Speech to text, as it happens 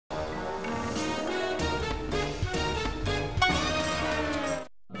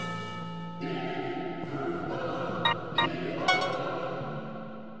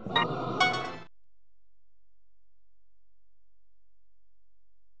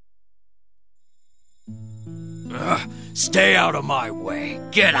Stay out of my way.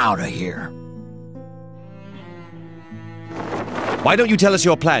 Get out of here. Why don't you tell us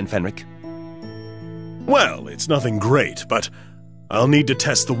your plan, Fenric? Well, it's nothing great, but I'll need to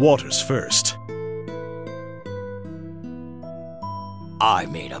test the waters first. I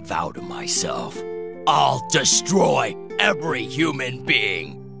made a vow to myself. I'll destroy every human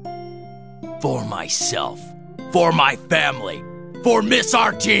being. For myself. For my family. For Miss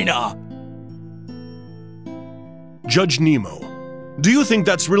Artina. Judge Nemo, do you think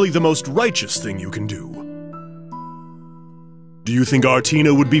that's really the most righteous thing you can do? Do you think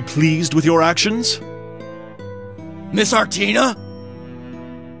Artina would be pleased with your actions? Miss Artina?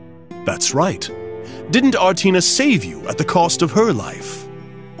 That's right. Didn't Artina save you at the cost of her life?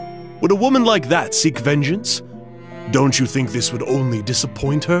 Would a woman like that seek vengeance? Don't you think this would only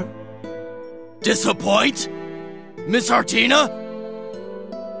disappoint her? Disappoint? Miss Artina?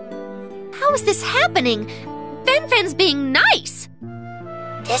 How is this happening? Fen-Fen's being nice!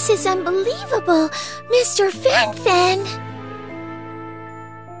 This is unbelievable, Mr. Fen-Fen!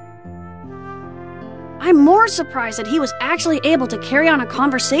 I'm more surprised that he was actually able to carry on a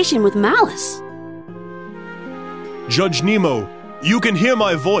conversation with Malice. Judge Nemo, you can hear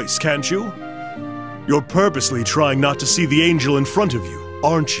my voice, can't you? You're purposely trying not to see the angel in front of you,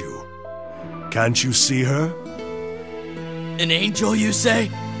 aren't you? Can't you see her? An angel, you say?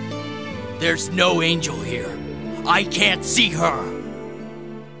 There's no angel here. I can't see her.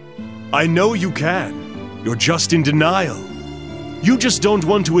 I know you can. You're just in denial. You just don't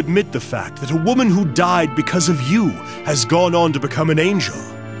want to admit the fact that a woman who died because of you has gone on to become an angel.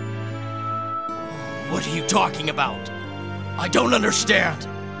 What are you talking about? I don't understand.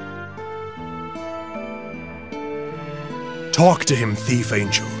 Talk to him, thief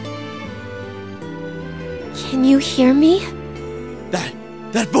angel. Can you hear me?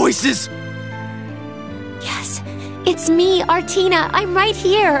 That voice is... Yes, it's me, Artina. I'm right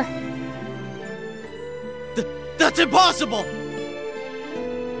here. That's impossible!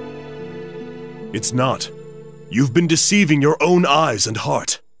 It's not. You've been deceiving your own eyes and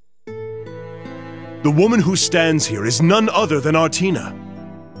heart. The woman who stands here is none other than Artina.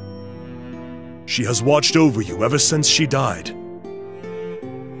 She has watched over you ever since she died.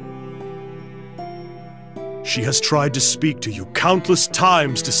 She has tried to speak to you countless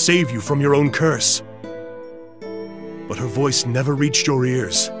times to save you from your own curse. But her voice never reached your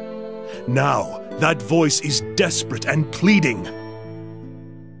ears. Now, that voice is desperate and pleading.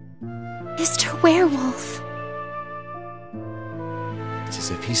 Mr. Werewolf. It's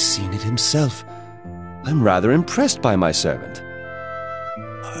as if he's seen it himself. I'm rather impressed by my servant.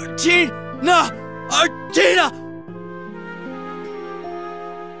 Artina! Artina!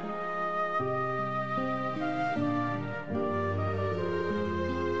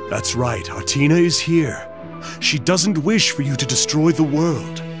 That's right, Artina is here. She doesn't wish for you to destroy the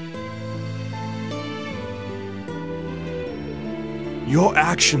world. Your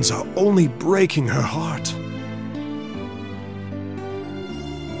actions are only breaking her heart.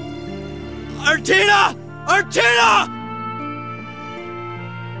 Artina! Artina!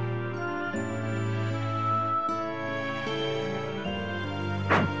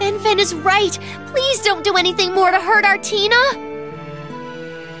 Fen-Fen is right. Please don't do anything more to hurt Artina.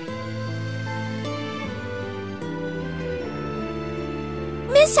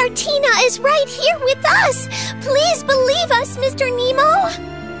 Miss Artina is right here with us! Please believe us, Mr. Nemo!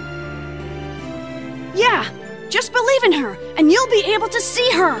 Yeah, just believe in her, and you'll be able to see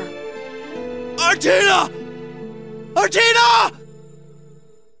her! Artina! Artina!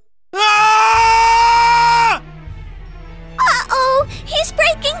 Ah! Uh-oh! He's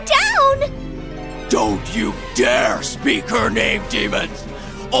breaking down! Don't you dare speak her name, demons!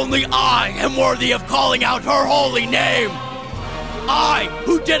 Only I am worthy of calling out her holy name! I,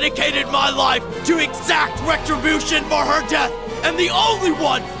 who dedicated my life to exact retribution for her death, am the only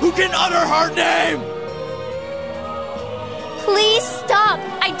one who can utter her name! Please stop.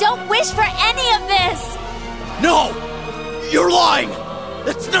 I don't wish for any of this. No! You're lying!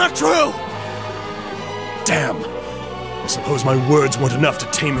 That's not true! Damn. I suppose my words weren't enough to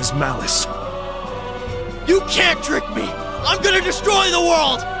tame his malice. You can't trick me! I'm gonna destroy the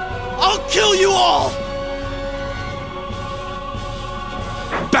world! I'll kill you all!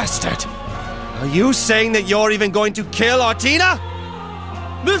 Bastard! Are you saying that you're even going to kill Artina?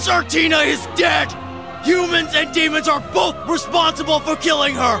 Miss Artina is dead! Humans and demons are both responsible for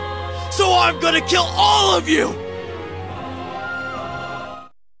killing her! So I'm gonna kill all of you!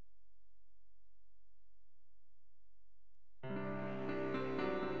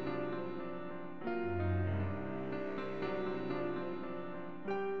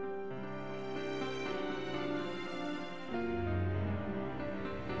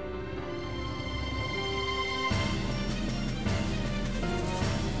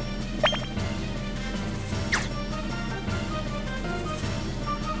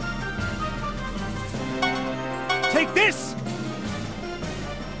 take this!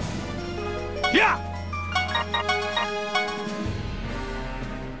 Yeah!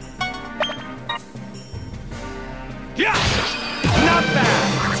 Yeah! Not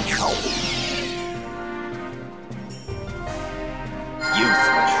bad!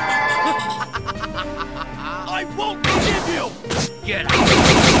 Useless! I won't forgive you! Get out!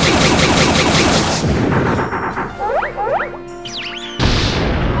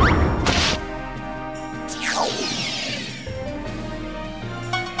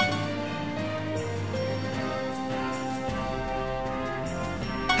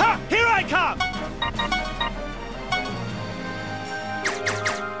 Ha! Here I come!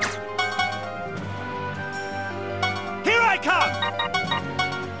 Here I come!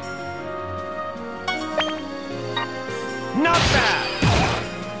 Not bad!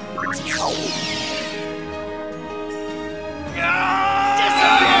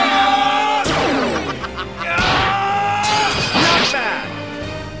 Not bad!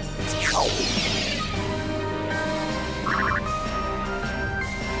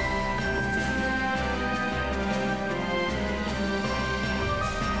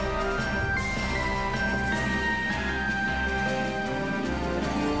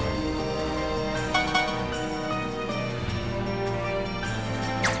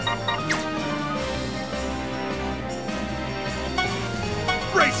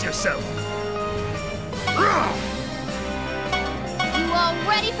 Brace yourself! You all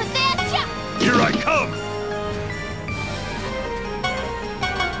ready for this? Yeah. Here I come!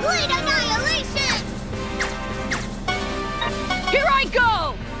 Complete annihilation! Here I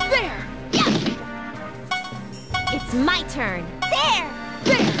go! There! Yeah. It's my turn. There!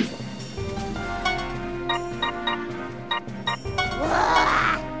 There!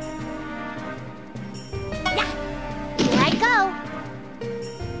 Yeah. Here I go.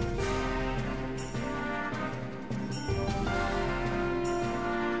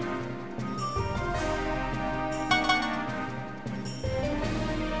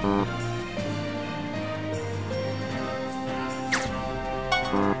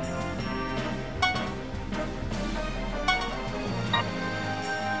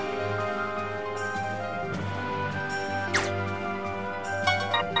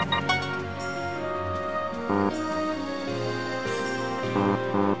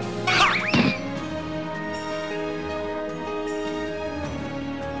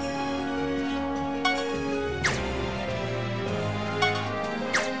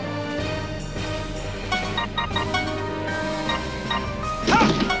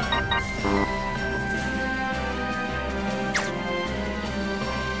 Ha!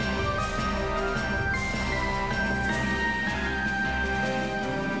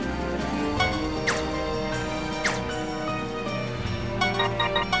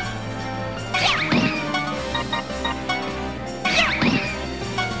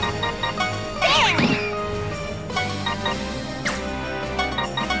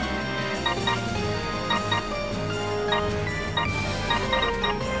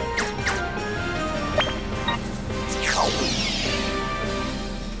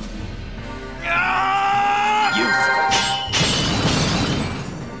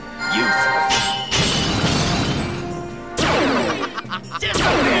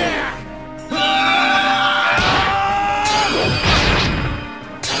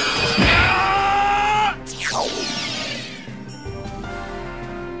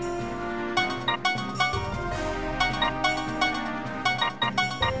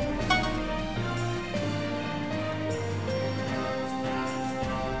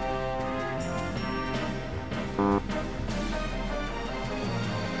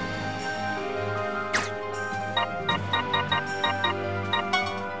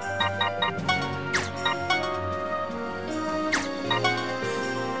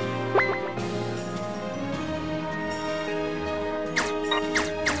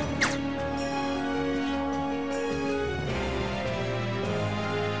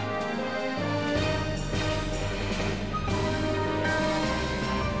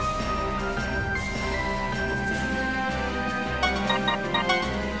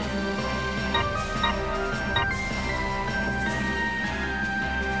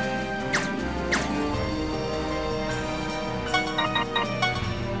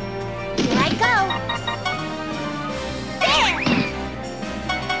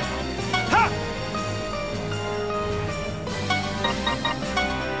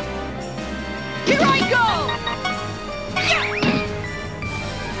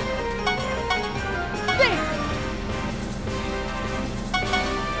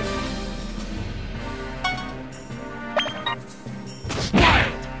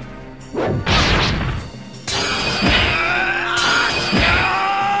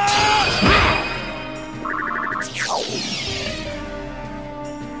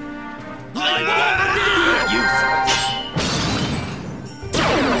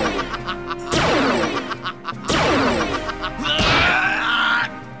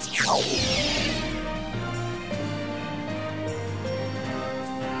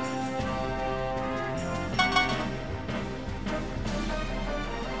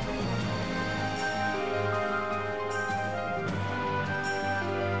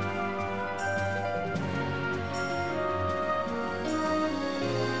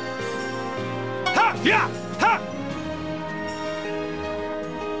 Yeah! Ha!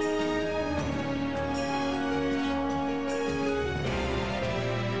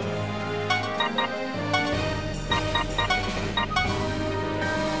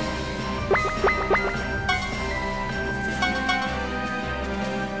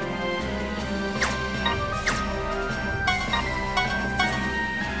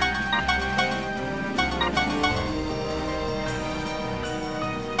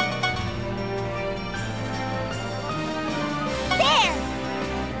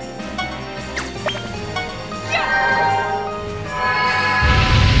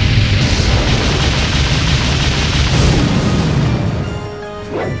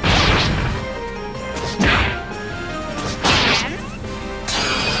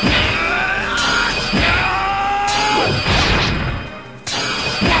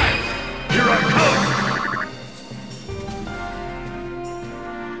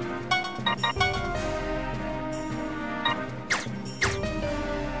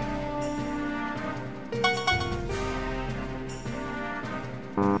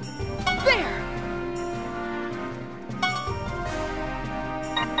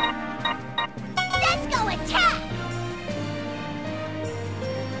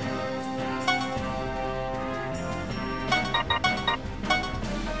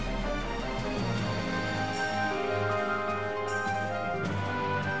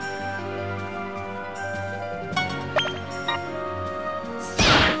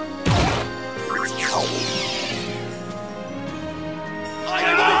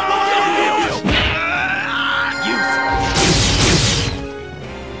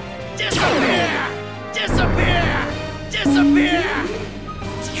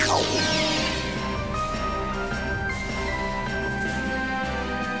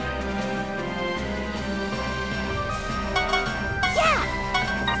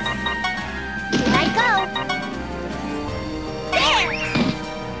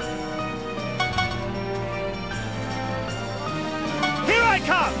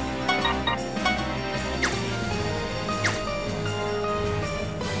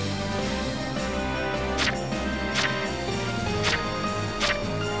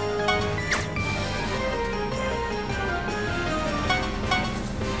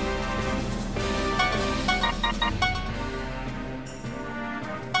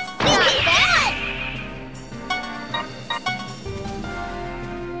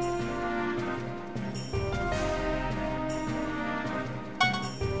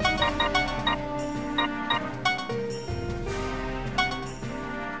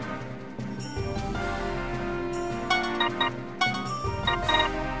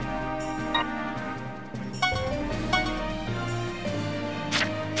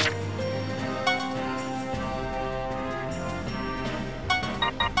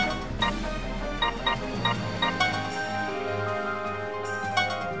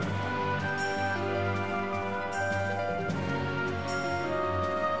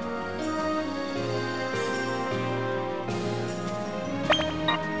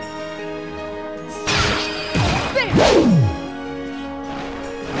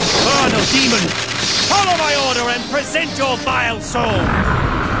 Demon! Follow my order and present your vile soul!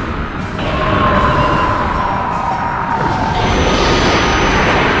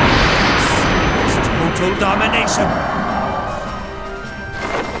 It's total domination!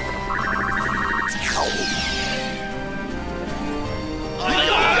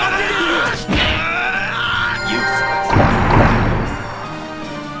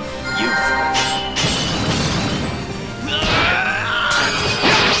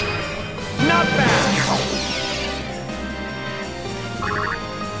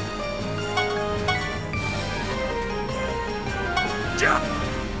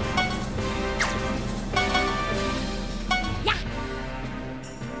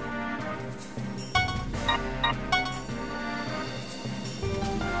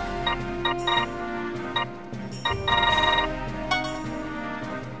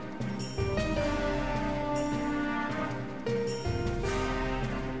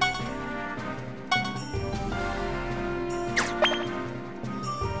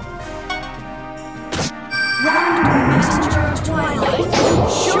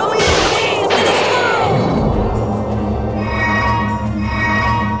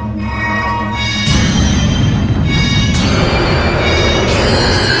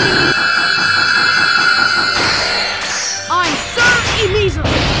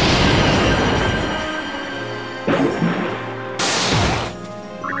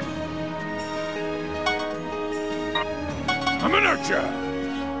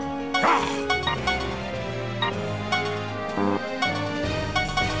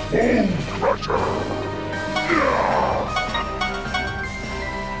 Oh!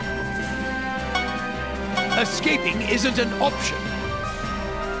 Escaping isn't an option.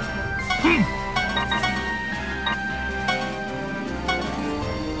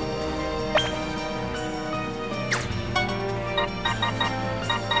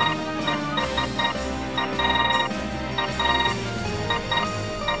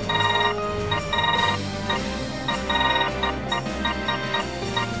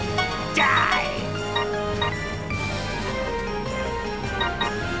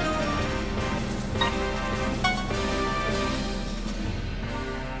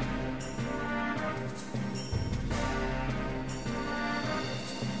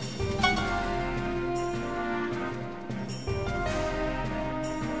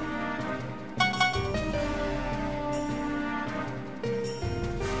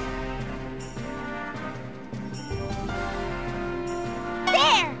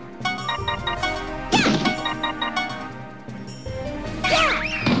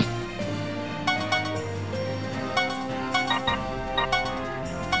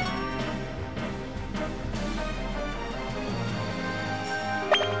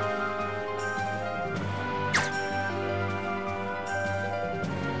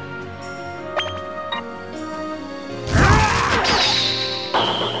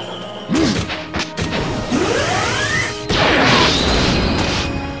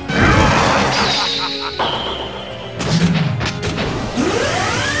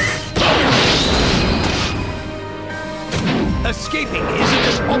 Escaping isn't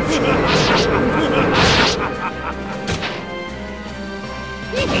an option.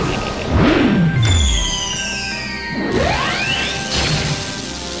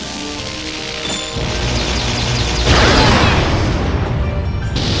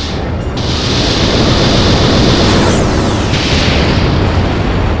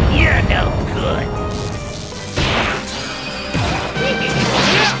 You're no good.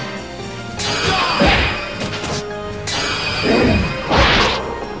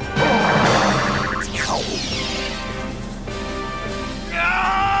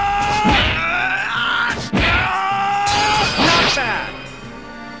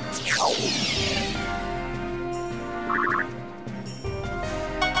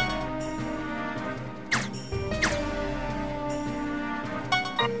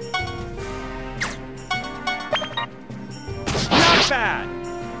 Bad.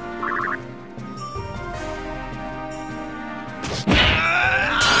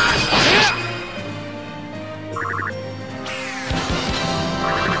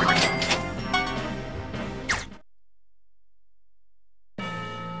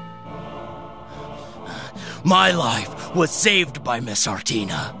 My life was saved by Miss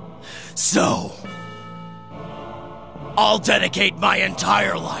Artina. So, I'll dedicate my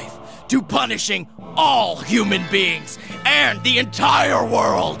entire life to punishing all human beings and the entire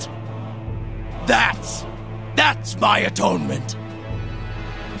world. That's my atonement.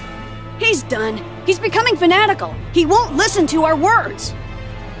 He's done. He's becoming fanatical. He won't listen to our words.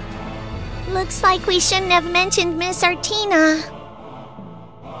 Looks like we shouldn't have mentioned Miss Artina.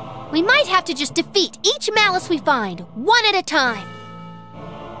 We might have to just defeat each malice we find, one at a time.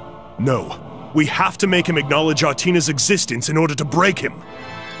 No, we have to make him acknowledge Artina's existence in order to break him.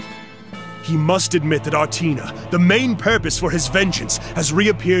 He must admit that Artina, the main purpose for his vengeance, has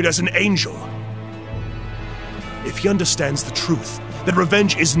reappeared as an angel. If he understands the truth, that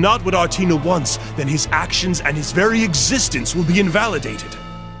revenge is not what Artina wants, then his actions and his very existence will be invalidated.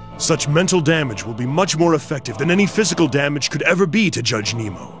 Such mental damage will be much more effective than any physical damage could ever be to Judge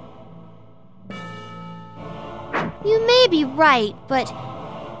Nemo. You may be right, but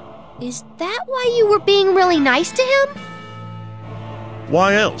is that why you were being really nice to him?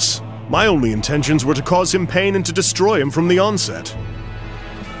 Why else? My only intentions were to cause him pain and to destroy him from the onset.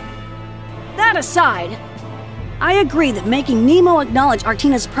 That aside, I agree that making Nemo acknowledge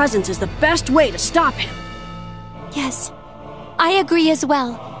Artina's presence is the best way to stop him. Yes, I agree as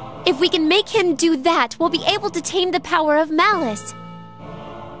well. If we can make him do that, we'll be able to tame the power of malice.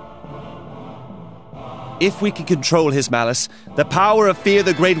 If we can control his malice, the power of Fear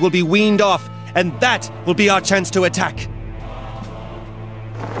the Great will be weaned off, and that will be our chance to attack.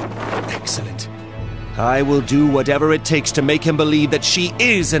 Excellent. I will do whatever it takes to make him believe that she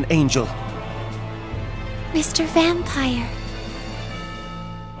is an angel. Mr. Vampire.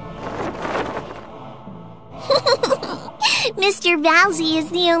 Mr. Valsy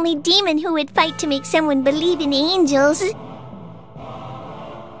is the only demon who would fight to make someone believe in angels.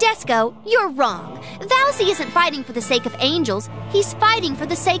 Disco, you're wrong. Valsy isn't fighting for the sake of angels, he's fighting for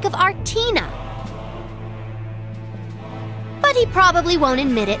the sake of Artina. But he probably won't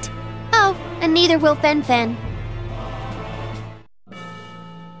admit it. Oh, and neither will Fen Fen.